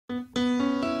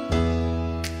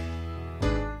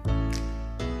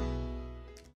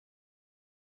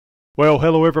Well,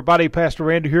 hello everybody, Pastor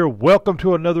Randy here. Welcome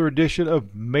to another edition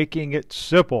of Making It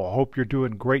Simple. I hope you're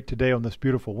doing great today on this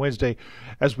beautiful Wednesday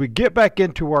as we get back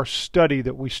into our study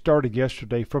that we started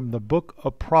yesterday from the book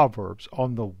of Proverbs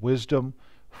on the wisdom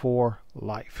for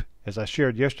life. As I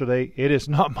shared yesterday, it is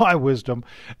not my wisdom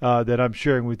that I'm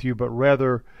sharing with you, but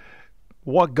rather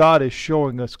what God is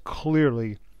showing us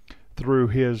clearly through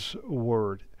His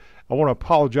Word. I want to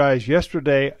apologize.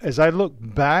 Yesterday, as I look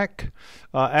back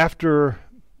after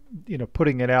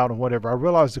putting it out and whatever, I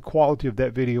realized the quality of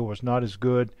that video was not as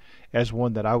good as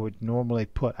one that I would normally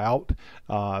put out.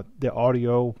 The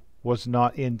audio was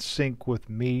not in sync with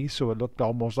me, so it looked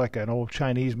almost like an old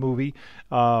Chinese movie.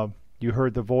 You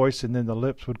heard the voice and then the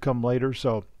lips would come later,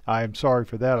 so I am sorry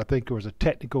for that. I think there was a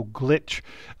technical glitch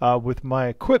with my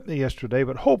equipment yesterday,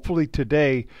 but hopefully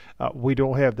today we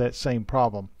don't have that same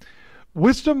problem.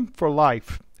 Wisdom for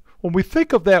life. When we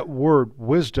think of that word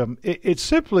wisdom,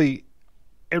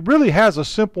 it really has a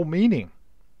simple meaning.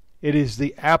 It is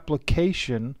the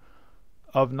application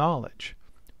of knowledge.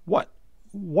 What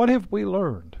have we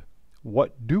learned?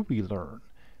 What do we learn?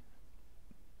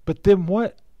 But then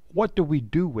what do we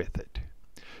do with it?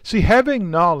 See,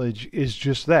 having knowledge is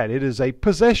just that. It is a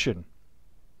possession.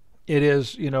 It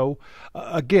is,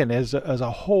 again, as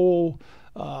a whole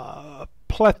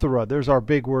plethora, there's our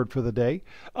big word for the day,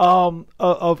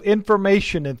 of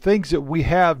information and things that we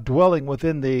have dwelling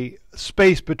within the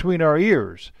space between our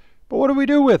ears. But what do we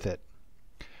do with it?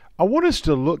 I want us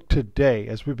to look today,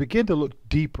 as we begin to look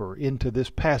deeper into this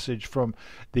passage from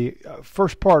the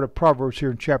first part of Proverbs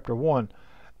here in chapter 1,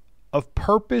 of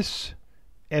purpose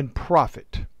and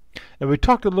profit. And we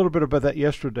talked a little bit about that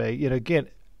yesterday. And again,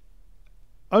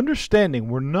 understanding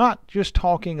we're not just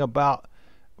talking about,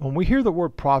 when we hear the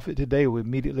word profit today, we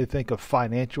immediately think of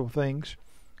financial things.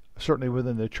 Certainly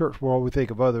within the church world, we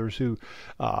think of others who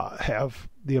have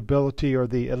the ability, or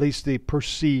at least the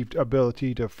perceived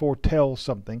ability, to foretell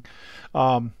something.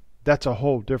 That's a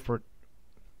whole different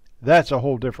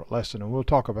lesson, and we'll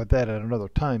talk about that at another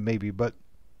time maybe. But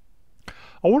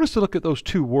I want us to look at those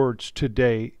two words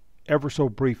today ever so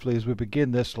briefly as we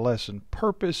begin this lesson: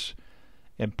 purpose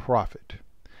and profit.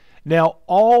 Now,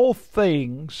 all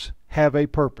things have a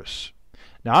purpose.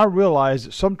 Now, I realize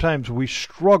that sometimes we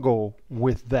struggle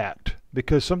with that,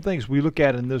 because some things we look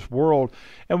at in this world,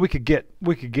 and we could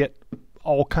get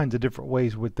all kinds of different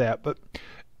ways with that. But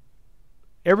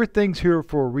everything's here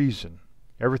for a reason.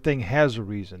 Everything has a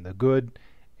reason, the good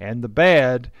and the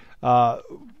bad.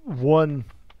 One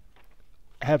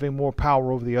having more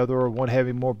power over the other, or one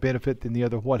having more benefit than the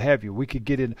other, what have you. We could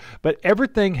get in, but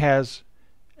everything has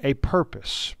a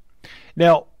purpose.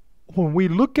 Now, when we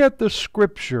look at the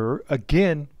scripture,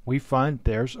 again, we find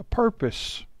there's a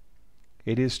purpose.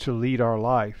 It is to lead our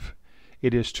life.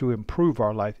 It is to improve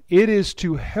our life. It is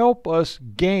to help us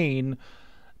gain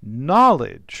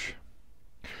knowledge,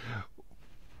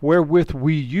 wherewith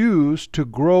we use to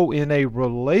grow in a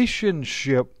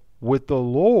relationship with the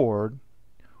Lord,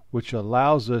 which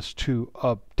allows us to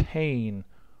obtain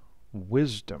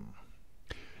wisdom.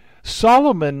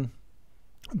 Solomon,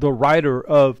 the writer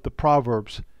of the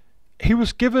Proverbs, he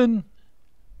was given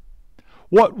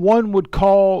what one would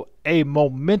call a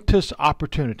momentous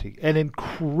opportunity, an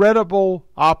incredible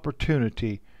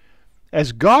opportunity,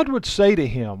 as God would say to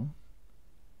him,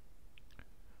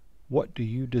 "What do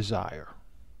you desire?"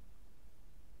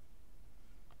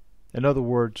 In other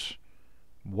words,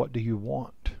 what do you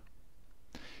want?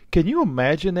 Can you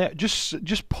imagine that?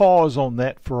 Just pause on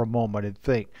that for a moment and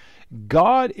think.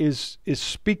 God is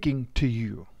speaking to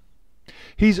you.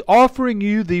 He's offering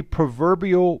you the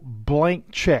proverbial blank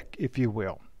check, if you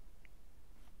will.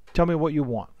 Tell me what you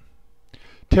want.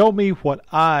 Tell me what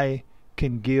I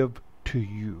can give to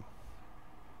you.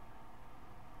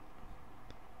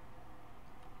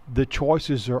 The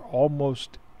choices are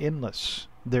almost endless.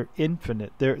 They're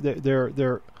infinite.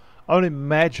 They're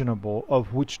unimaginable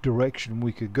of which direction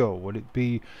we could go. Would it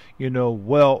be,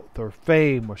 wealth or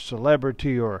fame or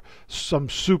celebrity or some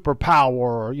superpower,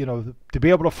 or, to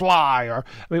be able to fly? Or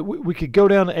we could go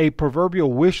down a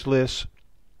proverbial wish list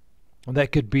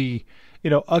that could be,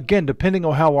 again, depending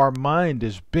on how our mind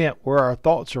is bent, where our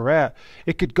thoughts are at,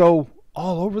 it could go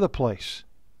all over the place.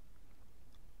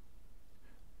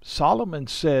 Solomon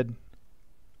said,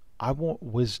 "I want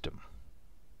wisdom."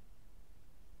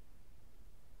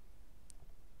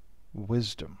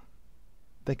 Wisdom.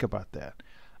 Think about that.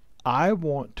 I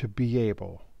want to be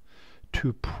able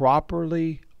to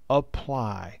properly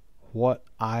apply what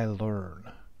I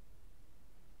learn.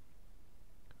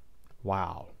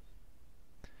 Wow.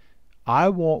 I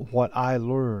want what I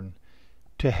learn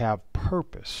to have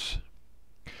purpose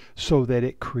so that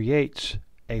it creates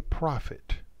a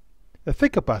profit. Now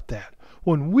think about that.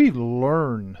 When we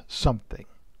learn something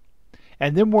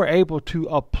and then we're able to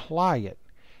apply it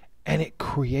and it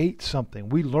creates something.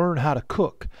 We learn how to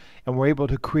cook and we're able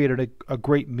to create a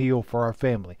great meal for our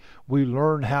family. We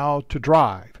learn how to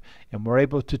drive and we're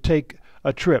able to take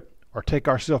a trip or take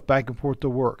ourselves back and forth to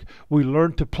work. We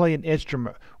learn to play an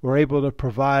instrument. We're able to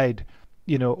provide,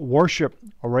 worship,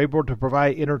 or we're able to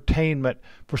provide entertainment.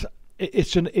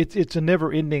 It's a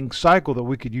never-ending cycle that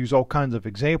we could use all kinds of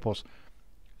examples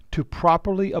to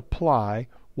properly apply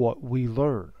what we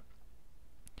learn.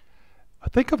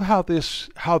 Think of how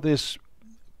this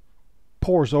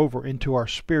pours over into our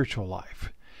spiritual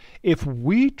life. If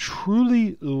we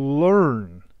truly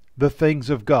learn the things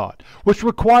of God, which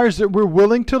requires that we're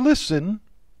willing to listen,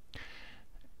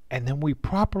 and then we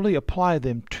properly apply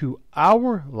them to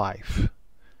our life,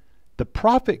 the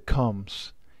profit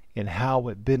comes in how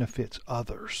it benefits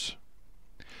others.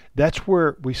 That's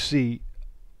where we see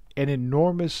an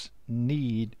enormous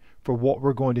need for what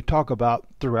we're going to talk about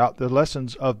throughout the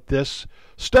lessons of this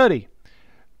study.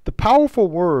 The powerful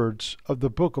words of the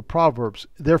book of Proverbs,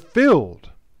 they're filled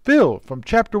from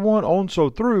chapter 1 on so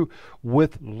through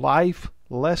with life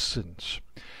lessons.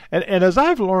 And as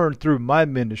I've learned through my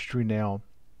ministry now,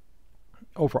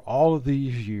 over all of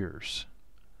these years,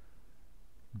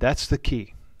 that's the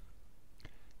key.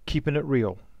 Keeping it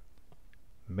real,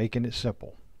 making it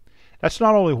simple. That's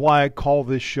not only why I call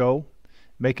this show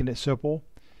Making It Simple,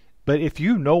 but if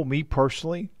you know me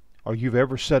personally, or you've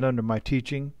ever sat under my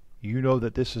teaching, you know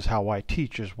that this is how I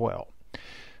teach as well.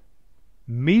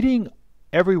 Meeting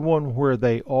everyone where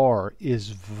they are is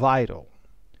vital,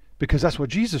 because that's what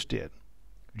Jesus did.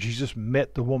 Jesus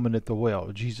met the woman at the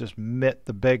well. Jesus met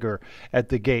the beggar at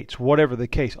the gates. Whatever the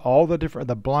case,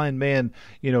 the blind man,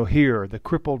 here, the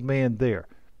crippled man there.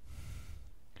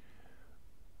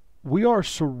 We are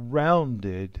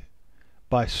surrounded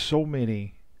by so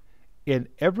many in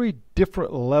every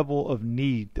different level of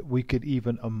need that we could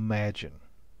even imagine.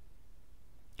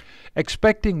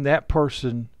 Expecting that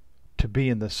person to be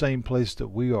in the same place that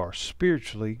we are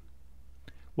spiritually,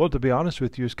 well, to be honest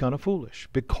with you, is kind of foolish,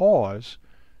 because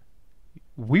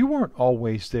we weren't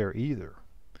always there either.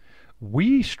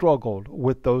 We struggled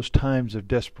with those times of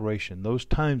desperation, those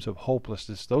times of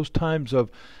hopelessness, those times of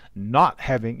not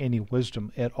having any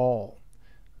wisdom at all.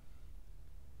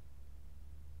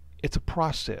 It's a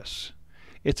process.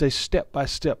 It's a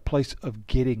step-by-step place of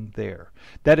getting there.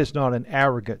 That is not an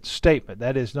arrogant statement.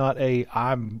 That is not a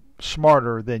I'm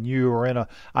smarter than you, or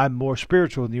I'm more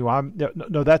spiritual than you.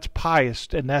 No, that's pious,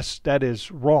 and that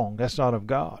is wrong. That's not of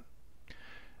God.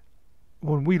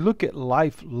 When we look at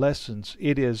life lessons,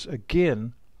 it is,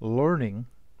 again, learning.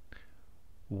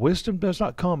 Wisdom does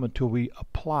not come until we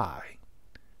apply.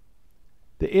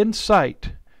 The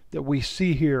insight that we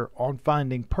see here on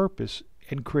finding purpose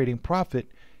and creating profit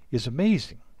is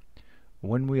amazing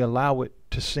when we allow it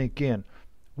to sink in.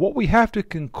 What we have to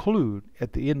conclude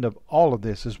at the end of all of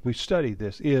this as we study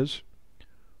this is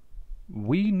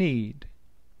we need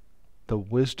the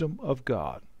wisdom of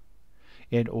God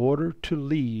in order to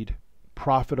lead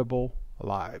profitable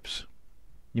lives.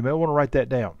 You may want to write that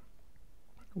down.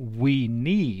 We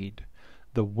need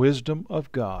the wisdom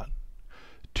of God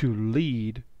to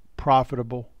lead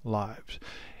profitable lives.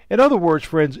 In other words,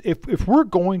 friends, if we're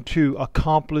going to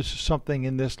accomplish something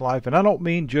in this life, and I don't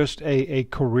mean just a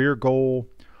career goal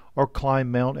or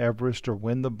climb Mount Everest or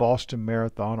win the Boston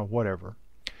Marathon or whatever,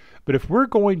 but if we're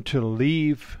going to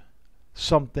leave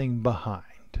something behind,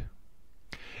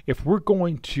 if we're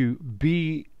going to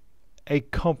be a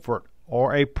comfort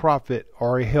or a profit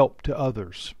or a help to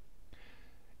others,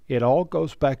 it all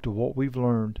goes back to what we've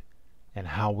learned and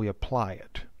how we apply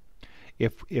it.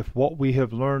 If what we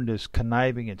have learned is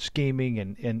conniving and scheming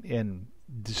and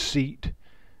deceit,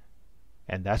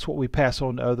 and that's what we pass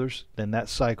on to others, then that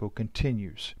cycle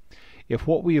continues. If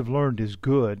what we have learned is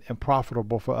good and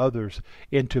profitable for others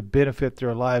and to benefit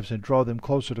their lives and draw them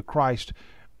closer to Christ,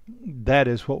 that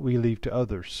is what we leave to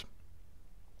others.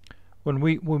 When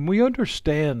we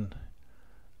understand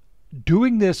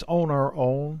doing this on our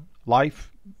own,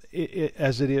 life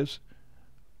as it is,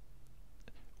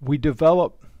 we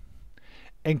develop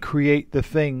and create the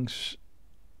things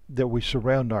that we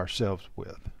surround ourselves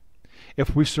with.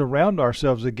 If we surround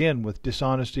ourselves again with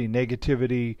dishonesty,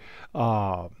 negativity,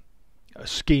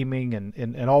 scheming,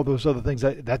 and all those other things,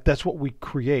 that's what we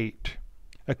create,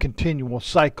 a continual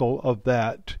cycle of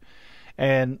that.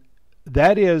 And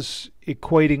that is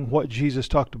equating what Jesus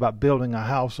talked about, building a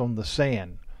house on the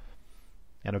sand.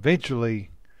 And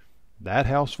eventually, that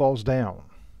house falls down.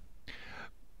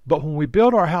 But when we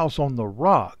build our house on the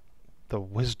rock, the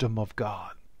wisdom of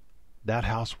God, that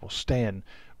house will stand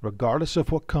regardless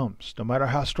of what comes, no matter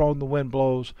how strong the wind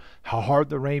blows, how hard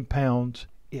the rain pounds,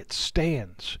 it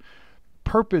stands.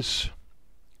 Purpose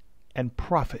and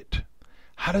profit.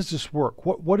 How does this work?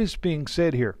 What is being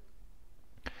said here?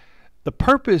 The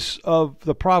purpose of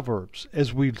the Proverbs,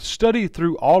 as we study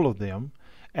through all of them,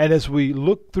 and as we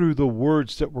look through the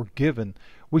words that were given,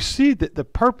 we see that the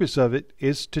purpose of it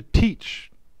is to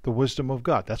teach the wisdom of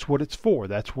God. That's what it's for.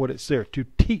 That's what it's there, to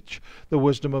teach the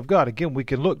wisdom of God. Again, we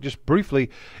can look just briefly.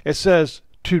 It says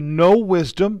to know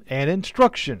wisdom and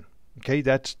instruction. Okay,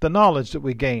 that's the knowledge that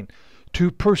we gain. To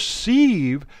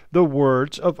perceive the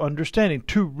words of understanding.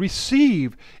 To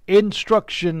receive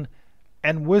instruction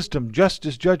and wisdom,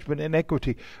 justice, judgment, and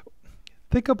equity.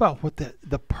 Think about what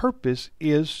the purpose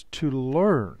is: to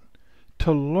learn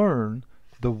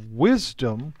the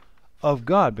wisdom of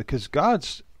God, because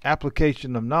God's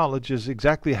application of knowledge is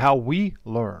exactly how we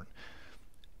learn.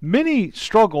 Many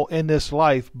struggle in this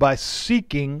life by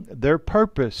seeking their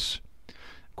purpose.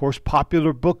 Of course,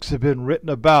 popular books have been written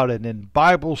about it, and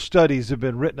Bible studies have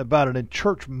been written about it, and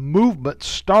church movements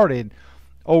started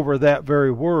over that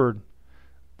very word.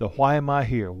 The why am I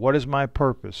here? What is my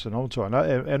purpose? And so on.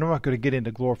 And I'm not going to get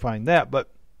into glorifying that,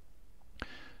 but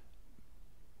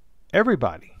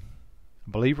everybody,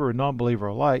 believer and non-believer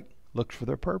alike, looks for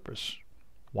their purpose.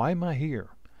 Why am I here?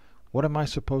 What am I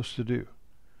supposed to do?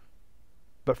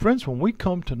 But friends, when we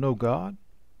come to know God,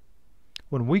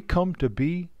 when we come to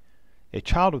be a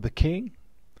child of the King,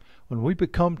 when we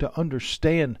become to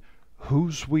understand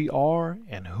whose we are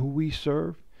and who we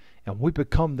serve, and we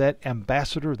become that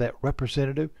ambassador, that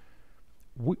representative,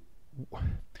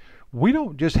 we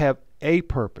don't just have a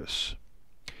purpose.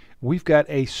 We've got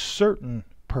a certain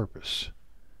purpose.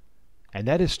 And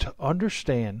that is to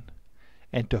understand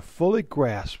and to fully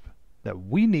grasp that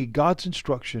we need God's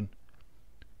instruction.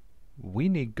 We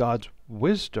need God's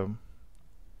wisdom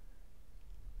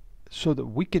so that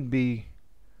we can be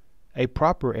a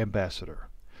proper ambassador,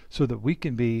 so that we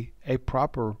can be a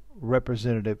proper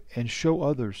representative and show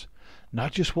others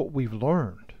not just what we've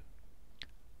learned,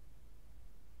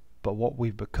 but what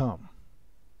we've become.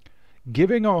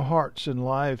 Giving our hearts and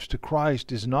lives to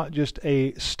Christ is not just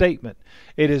a statement.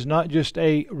 It is not just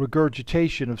a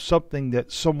regurgitation of something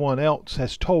that someone else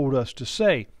has told us to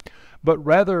say, but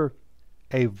rather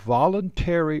a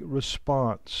voluntary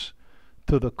response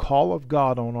to the call of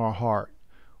God on our heart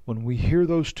when we hear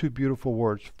those two beautiful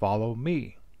words, follow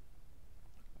me.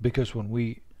 Because when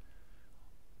we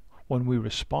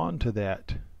respond to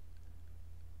that,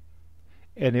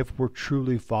 and if we're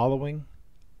truly following,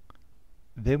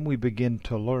 then we begin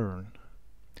to learn.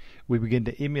 We begin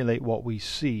to emulate what we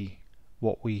see,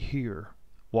 what we hear,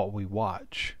 what we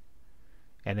watch.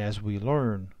 And as we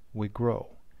learn, we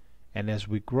grow. And as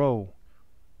we grow,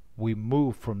 we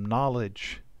move from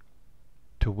knowledge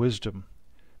to wisdom,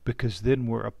 because then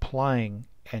we're applying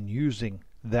and using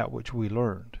that which we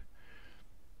learned,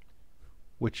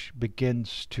 which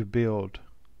begins to build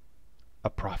a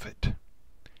profit.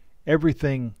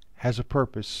 Everything has a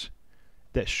purpose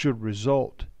that should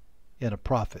result in a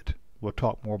profit. We'll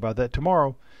talk more about that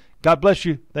tomorrow. God bless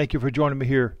you. Thank you for joining me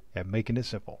here at Making It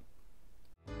Simple.